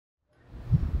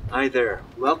Hi there,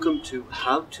 welcome to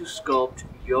How to Sculpt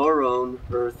Your Own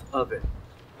Earth Oven.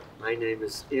 My name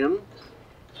is Im.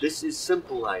 This is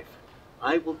SimPLife.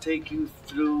 I will take you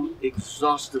through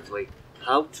exhaustively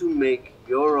how to make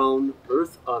your own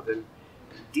earth oven,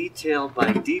 detail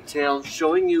by detail,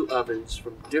 showing you ovens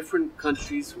from different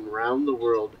countries from around the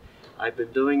world. I've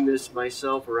been doing this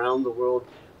myself around the world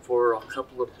for a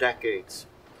couple of decades.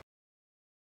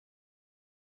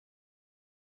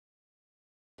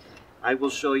 I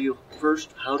will show you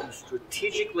first how to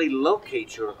strategically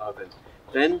locate your oven,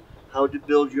 then how to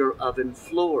build your oven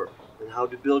floor, and how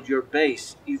to build your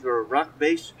base, either a rock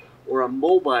base or a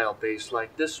mobile base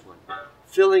like this one,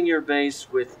 filling your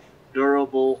base with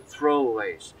durable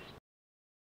throwaways,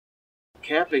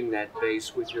 capping that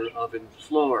base with your oven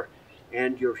floor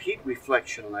and your heat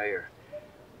reflection layer,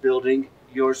 building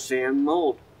your sand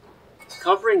mold,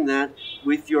 covering that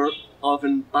with your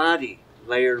oven body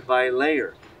layer by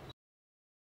layer,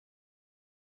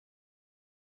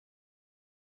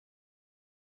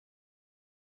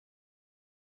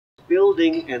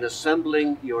 building and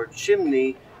assembling your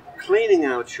chimney, cleaning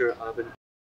out your oven,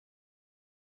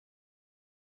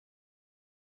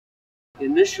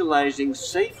 initializing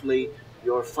safely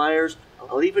your fires.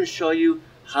 I'll even show you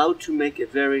how to make a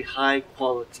very high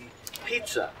quality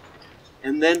pizza,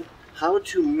 and then how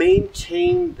to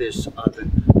maintain this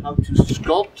oven, how to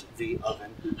sculpt the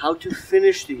oven, how to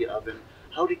finish the oven,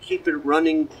 how to keep it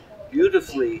running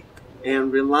beautifully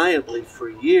and reliably for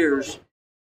years.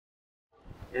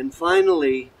 And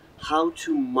finally, how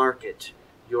to market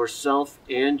yourself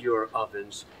and your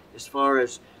ovens as far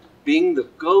as being the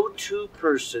go-to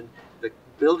person,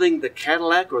 building the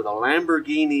Cadillac or the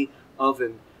Lamborghini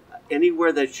oven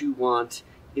anywhere that you want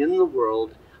in the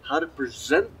world, how to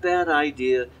present that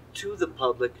idea to the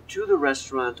public, to the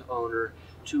restaurant owner,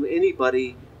 to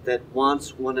anybody that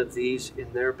wants one of these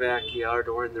in their backyard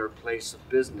or in their place of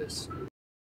business.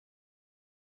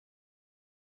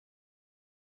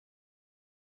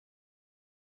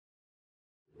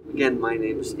 Again, my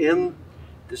name is Im.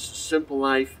 This is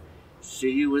SimPLife.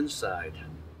 See you inside.